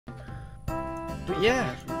But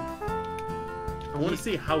yeah. I want to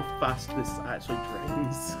see how fast this actually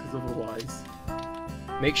drains, because otherwise...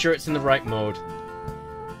 Make sure it's in the right mode.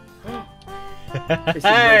 It's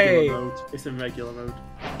in regular mode. It's in regular mode.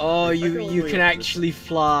 Oh, you can actually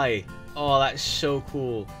fly. Oh, that's so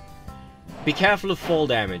cool. Be careful of fall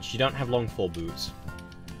damage. You don't have long fall boots.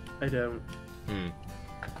 I don't.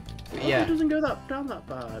 But yeah. It doesn't go down that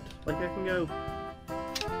bad. Like I can go.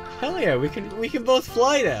 Hell yeah, we can both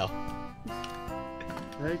fly now.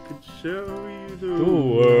 I could show you The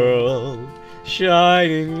world,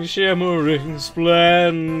 shining, shimmering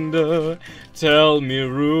splendor. Tell me,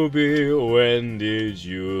 Ruby, when did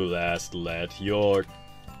you last let your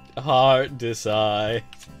heart decide?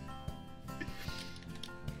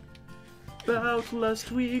 About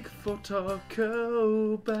last week for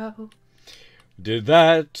Taco Bell. Did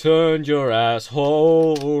that turn your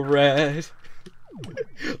asshole red?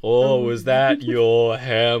 Or was that your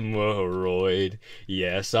hemorrhoid?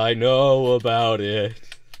 Yes, I know about it.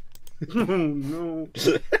 Oh no.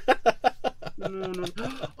 No.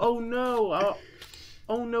 Oh no.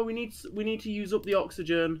 Oh no, we need to use up the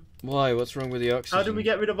oxygen. Why? What's wrong with the oxygen? How do we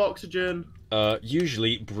get rid of oxygen?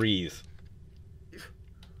 Usually breathe.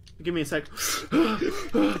 Give me a sec.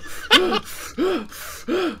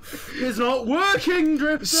 It's not working,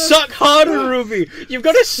 Drifter! Suck harder, Ruby! You've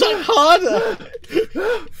got to suck harder!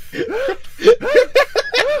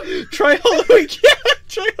 Try hollowing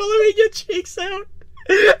your cheeks out!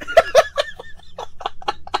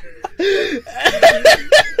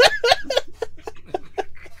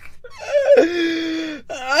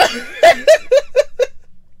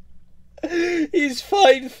 He's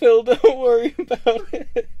fine, Phil, don't worry about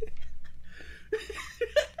it.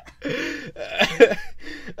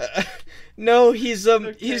 No, he's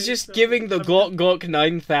just giving the Gok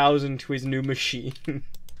 9000 to his new machine.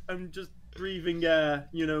 I'm just breathing air,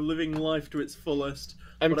 living life to its fullest.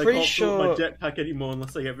 I'm but pretty I can't sure fill up my jetpack anymore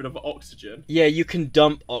unless I get rid of oxygen. Yeah, you can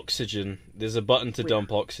dump oxygen. There's a button to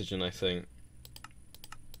dump oxygen, I think.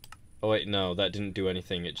 Oh wait, no, that didn't do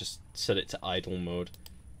anything. It just set it to idle mode.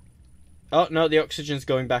 Oh no, the oxygen's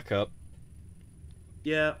going back up.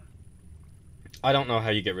 Yeah. I don't know how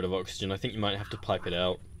you get rid of oxygen. I think you might have to pipe it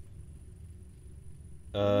out.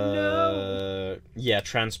 No. Yeah,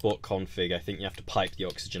 transport config. I think you have to pipe the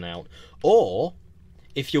oxygen out. Or,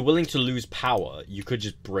 if you're willing to lose power, you could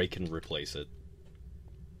just break and replace it.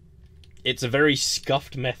 It's a very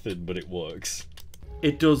scuffed method, but it works.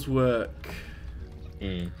 It does work.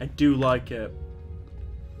 I do like it.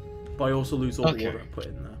 But I also lose all the water I put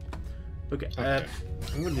in there. Okay, I'm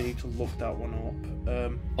going to need to look that one up.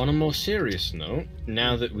 On a more serious note,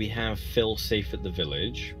 now that we have Phil safe at the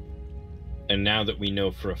village, and now that we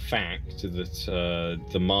know for a fact that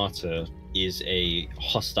the Martyr is a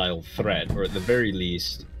hostile threat, or at the very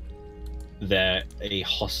least, they're a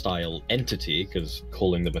hostile entity, because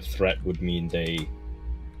calling them a threat would mean they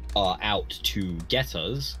are out to get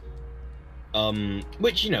us,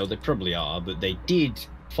 which, they probably are, but they did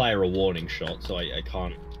fire a warning shot, so I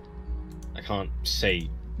can't say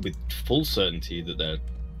with full certainty that they're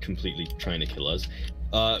completely trying to kill us.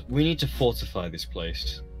 We need to fortify this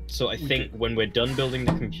place. So I think when we're done building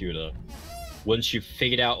the computer, once you've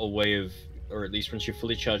figured out a way of, or at least once you've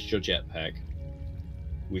fully charged your jetpack,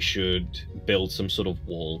 we should build some sort of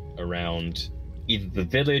wall around either the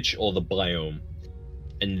village or the biome.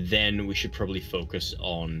 And then we should probably focus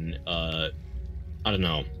on, I don't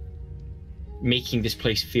know, making this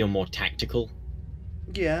place feel more tactical.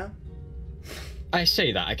 Yeah. I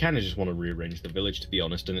say that, I kind of just want to rearrange the village, to be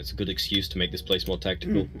honest, and it's a good excuse to make this place more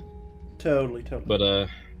tactical. Totally. But,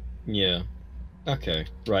 yeah. Okay,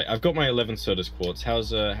 right, I've got my 11 Sodas quartz. How's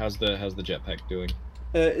the jetpack doing?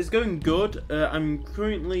 It's going good. I'm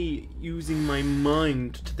currently using my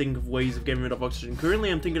mind to think of ways of getting rid of oxygen. Currently,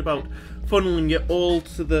 I'm thinking about funneling it all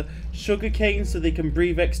to the sugarcane so they can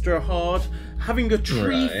breathe extra hard. Having a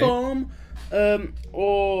tree farm.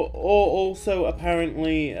 Or also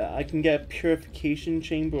apparently I can get a purification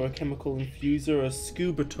chamber, or a chemical infuser, or a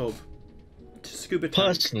scuba tub. Scuba tank.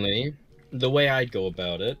 Personally, the way I'd go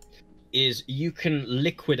about it is you can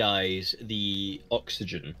liquidize the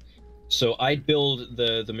oxygen. So I'd build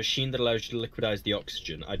the machine that allows you to liquidize the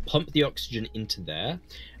oxygen. I'd pump the oxygen into there,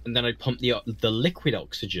 and then I'd pump the liquid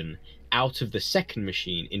oxygen out of the second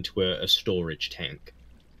machine into a storage tank.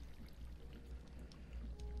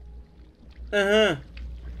 Does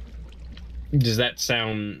that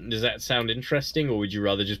sound interesting, or would you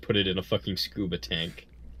rather just put it in a fucking scuba tank?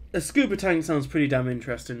 A scuba tank sounds pretty damn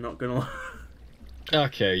interesting, not gonna lie.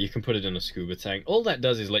 Okay, you can put it in a scuba tank. All that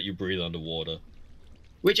does is let you breathe underwater.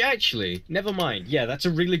 Which actually, never mind. Yeah, that's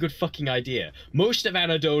a really good fucking idea. Most of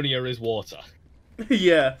Anhedonia is water.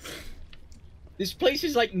 Yeah. This place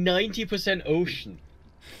is like 90% ocean.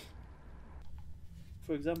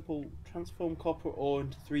 For example, transform copper ore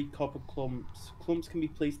into 3 copper clumps. Clumps can be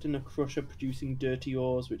placed in a crusher producing dirty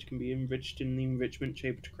ores, which can be enriched in the enrichment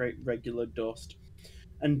chamber to create regular dust.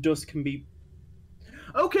 And dust can be...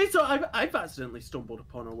 Okay, so I've accidentally stumbled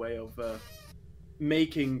upon a way of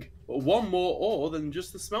making one more ore than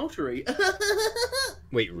just the smeltery.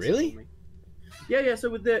 Wait, really? Yeah. So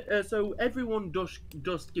with the so every one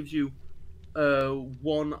dust gives you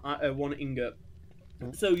one ingot.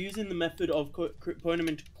 So using the method of putting them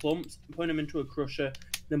into clumps, putting them into a crusher,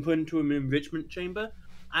 then putting them into an enrichment chamber,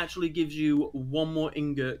 actually gives you one more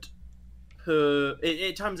ingot per.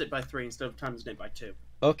 It times it by 3 instead of timesing it by 2.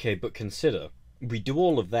 Okay, but consider, we do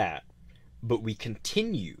all of that, but we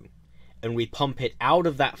continue, and we pump it out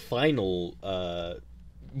of that final.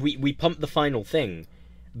 We pump the final thing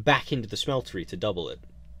back into the smeltery to double it.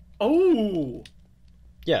 Oh.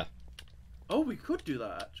 Yeah. Oh, we could do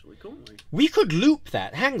that actually, couldn't we? We could loop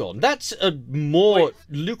that. Hang on, that's a more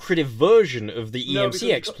lucrative version of the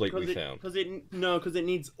EMC exploit we found. Because it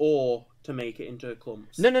needs ore to make it into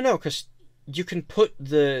clumps. No, because you can put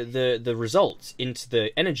the results into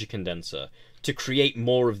the energy condenser to create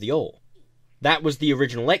more of the ore. That was the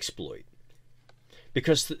original exploit.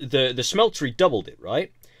 Because the smeltery doubled it,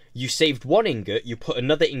 right? You saved 1 ingot, you put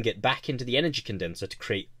another ingot back into the energy condenser to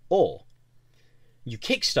create ore. You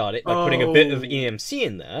kickstart it by putting a bit of EMC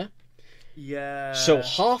in there. Yeah. So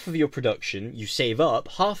half of your production you save up,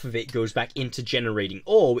 half of it goes back into generating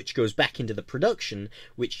ore, which goes back into the production,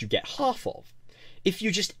 which you get half of. If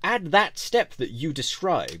you just add that step that you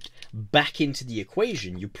described back into the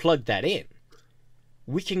equation, you plug that in,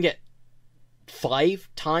 we can get 5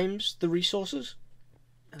 times the resources?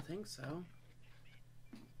 I think so.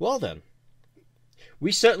 Well then.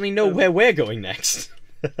 We certainly know where we're going next.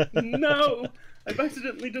 No! I've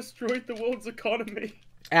accidentally destroyed the world's economy.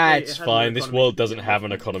 It's fine. This world doesn't have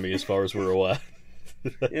an economy as far as we're aware.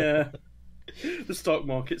 Yeah. The stock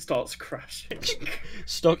market starts crashing.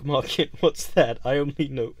 Stock market? What's that? I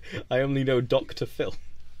only know Dr. Phil.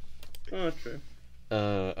 Oh, true.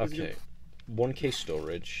 Okay. 1K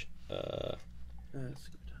storage.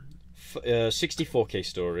 64K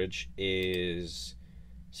storage is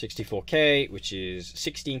 64K, which is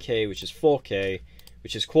 16K, which is 4K,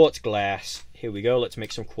 which is quartz glass. Here we go, let's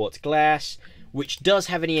make some quartz glass, which does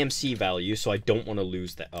have an EMC value, so I don't want to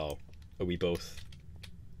lose that. Oh, are we both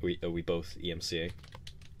EMCA?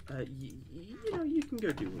 You can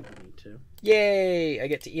go do what you need to. Yay! I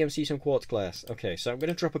get to EMC some quartz glass. Okay, so I'm going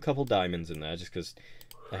to drop a couple diamonds in there, just because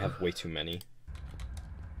I have way too many.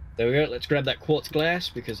 There we go, let's grab that quartz glass,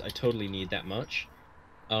 because I totally need that much.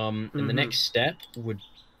 And the next step would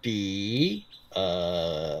be...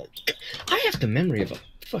 I have the memory of a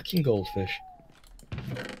fucking goldfish.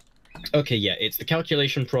 Okay, yeah, it's the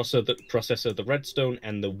calculation processor, the redstone,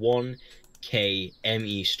 and the 1K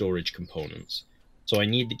ME storage components. So I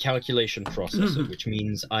need the calculation processor, which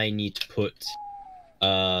means I need to put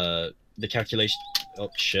the calculation... Oh,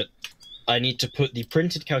 shit. I need to put the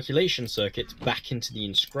printed calculation circuits back into the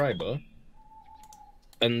inscriber.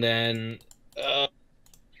 And then...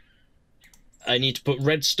 I need to put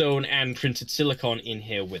redstone and printed silicon in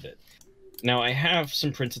here with it. Now, I have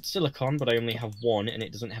some printed silicon, but I only have 1, and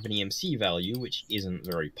it doesn't have an EMC value, which isn't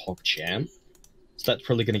very PogChamp. So that's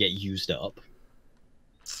probably going to get used up.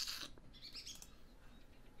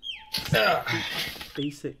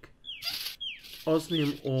 Basic.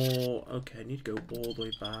 Osmium ore. Okay, I need to go all the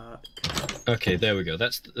way back. Okay, there we go.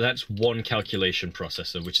 That's 1 calculation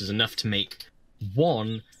processor, which is enough to make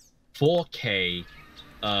 1 4K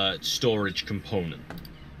storage component.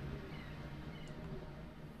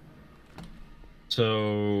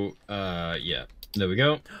 So, yeah, there we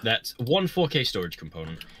go. That's 1 4K storage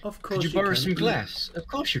component. Of course. Could you borrow some glass? Of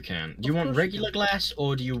course you can. Do you want regular glass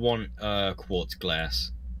or do you want quartz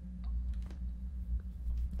glass?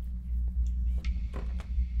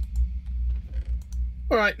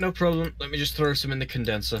 Alright, no problem. Let me just throw some in the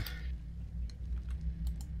condenser.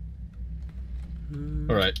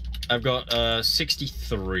 Alright, I've got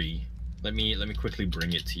 63. Let me quickly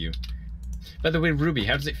bring it to you. By the way, Ruby,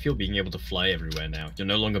 how does it feel being able to fly everywhere now? You're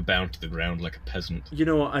no longer bound to the ground like a peasant. You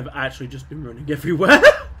know what? I've actually just been running everywhere.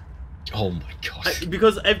 Oh my god.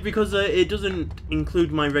 Because it doesn't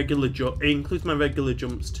include my regular jump. It includes my regular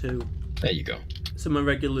jumps too. There you go. So my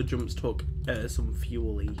regular jumps took some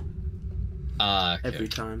fuel-y Okay. every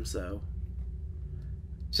time. So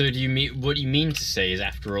do you mean what you mean to say is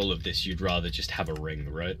after all of this, you'd rather just have a ring,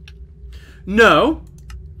 right? No.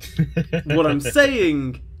 What I'm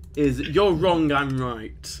saying is you're wrong. I'm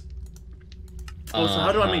right. Also,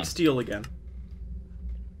 how do I make steel again?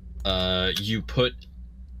 You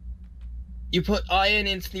put iron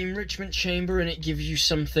into the enrichment chamber and it gives you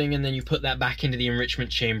something, and then you put that back into the enrichment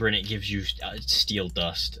chamber and it gives you steel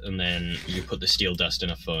dust, and then you put the steel dust in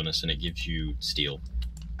a furnace and it gives you steel.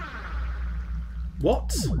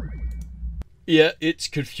 What? Yeah, it's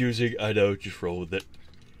confusing, I know, just roll with it.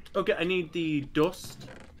 Okay, I need the dust.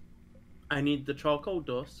 I need the charcoal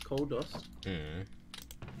dust, coal dust.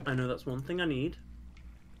 I know that's one thing I need.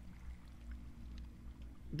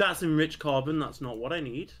 That's enriched carbon, that's not what I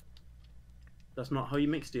need. That's not how you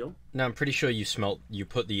make steel. No, I'm pretty sure you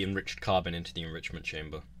put the enriched carbon into the enrichment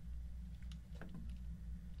chamber.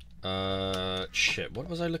 Shit, what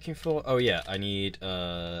was I looking for? Oh yeah, I need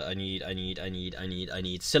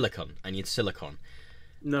silicon. I need silicon.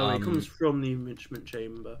 No, it comes from the enrichment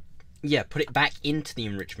chamber. Yeah, put it back into the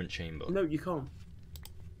enrichment chamber. No, you can't.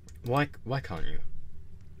 Why can't you?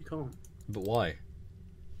 You can't. But why?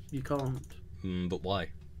 You can't. But why?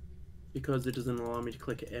 Because it doesn't allow me to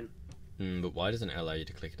click it in. But why doesn't it allow you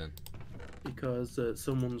to click it in? Because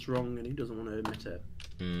someone's wrong and he doesn't want to admit it.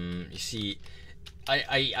 You see,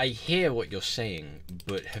 I hear what you're saying,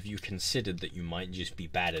 but have you considered that you might just be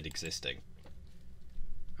bad at existing?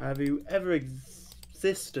 Have you ever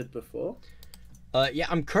existed before? Yeah,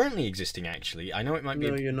 I'm currently existing, actually. I know it might be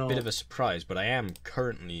you're not. Bit of a surprise, but I am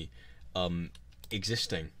currently,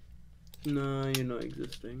 existing. No, you're not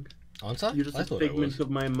existing. Aren't I? You're just a figment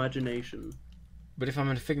of my imagination. But if I'm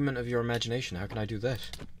a figment of your imagination, how can I do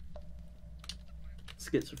this?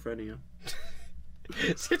 Schizophrenia.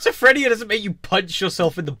 Schizophrenia doesn't make you punch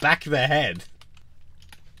yourself in the back of the head.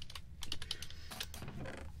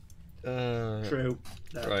 True.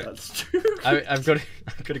 Right. That's true. I've got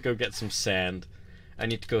to go get some sand. I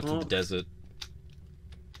need to go to the desert.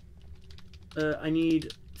 I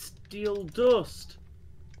need steel dust.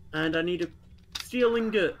 And I need a steel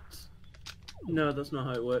ingot. No, that's not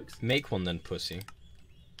how it works. Make one then, pussy.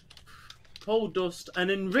 Coal dust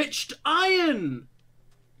and enriched iron!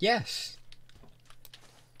 Yes.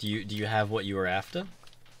 Do you have what you were after?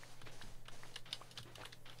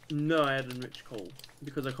 No, I had enriched coal.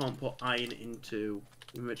 Because I can't put iron into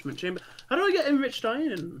enrichment chamber. How do I get enriched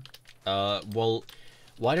iron? Well,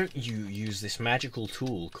 why don't you use this magical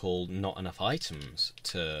tool called Not Enough Items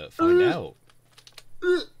to find out?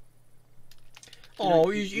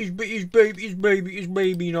 Oh, his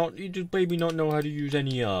baby not know how to use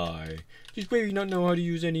any eye. His baby not know how to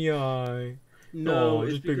use any eye. No,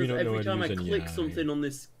 it's because every time I click something on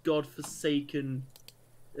this godforsaken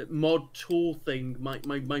mod tool thing, my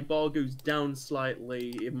bar goes down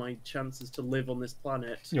slightly in my chances to live on this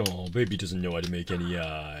planet. Oh, baby doesn't know how to make any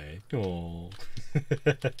eye. Oh.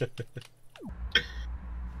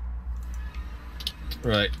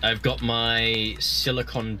 Right, I've got my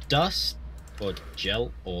silicon dust. Or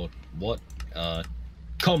gel, or what?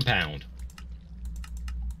 Compound.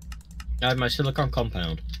 I have my silicon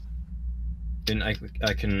compound. Then I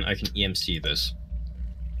can EMC this.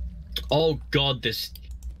 Oh god, this...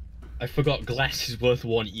 I forgot glass is worth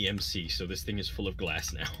 1 EMC, so this thing is full of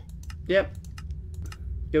glass now. Yep.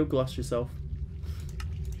 Go glass yourself.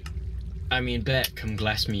 I mean, bet, come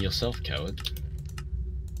glass me yourself, coward.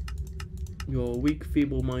 You're a weak,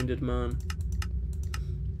 feeble-minded man.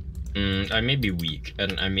 I may be weak,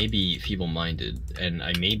 and I may be feeble-minded, and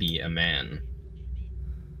I may be a man.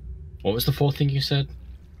 What was the fourth thing you said?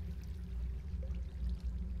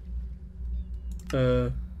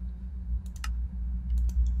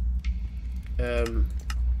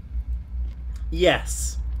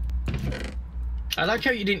 Yes. I like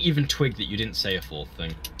how you didn't even twig that you didn't say a fourth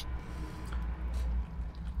thing.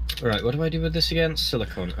 Alright, what do I do with this again?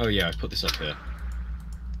 Silicon. Oh yeah, I put this up here.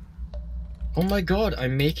 Oh my god,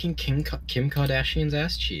 I'm making Kim Kardashian's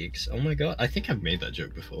ass cheeks. Oh my god, I think I've made that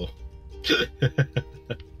joke before.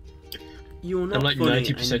 You're not I'm like funny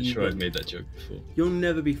 90% sure I've made that joke before. You'll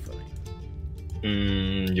never be funny.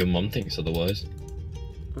 Your mum thinks otherwise.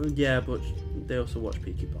 Yeah, but they also watch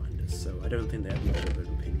Peaky Blinders, so I don't think they have much of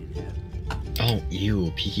an opinion yet. Oh,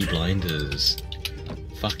 ew, Peaky Blinders.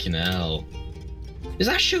 Fucking hell. Is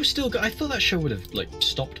that show still I thought that show would have, like,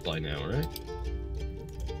 stopped by now, right?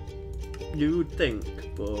 You would think,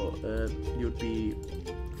 but you'd be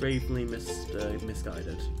gravely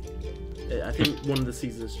misguided. I think one of the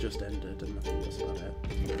seasons just ended, and I think that's about it.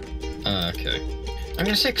 Okay. I'm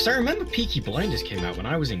gonna say, because I remember Peaky Blinders came out when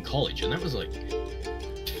I was in college, and that was, like,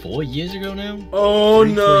 4 years ago now? Oh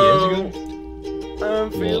 3, no! 4 years ago?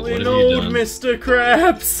 I'm feeling old, Mr.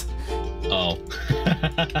 Krabs! Oh.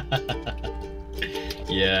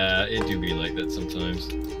 Yeah, it do be like that sometimes.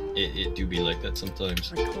 It do be like that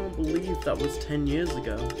sometimes. I can't believe that was 10 years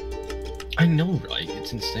ago. I know, right?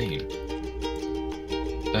 It's insane.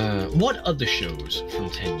 What other shows from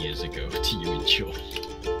 10 years ago do you enjoy?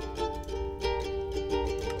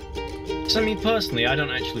 So, I mean, personally, I don't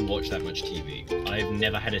actually watch that much TV. I've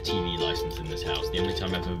never had a TV license in this house. The only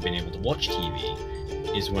time I've ever been able to watch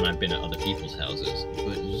TV is when I've been at other people's houses.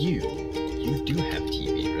 But you do have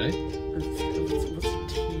TV, right? What's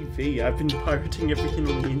TV? I've been pirating everything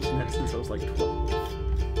on the internet since I was like 12.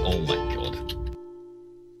 Oh my god.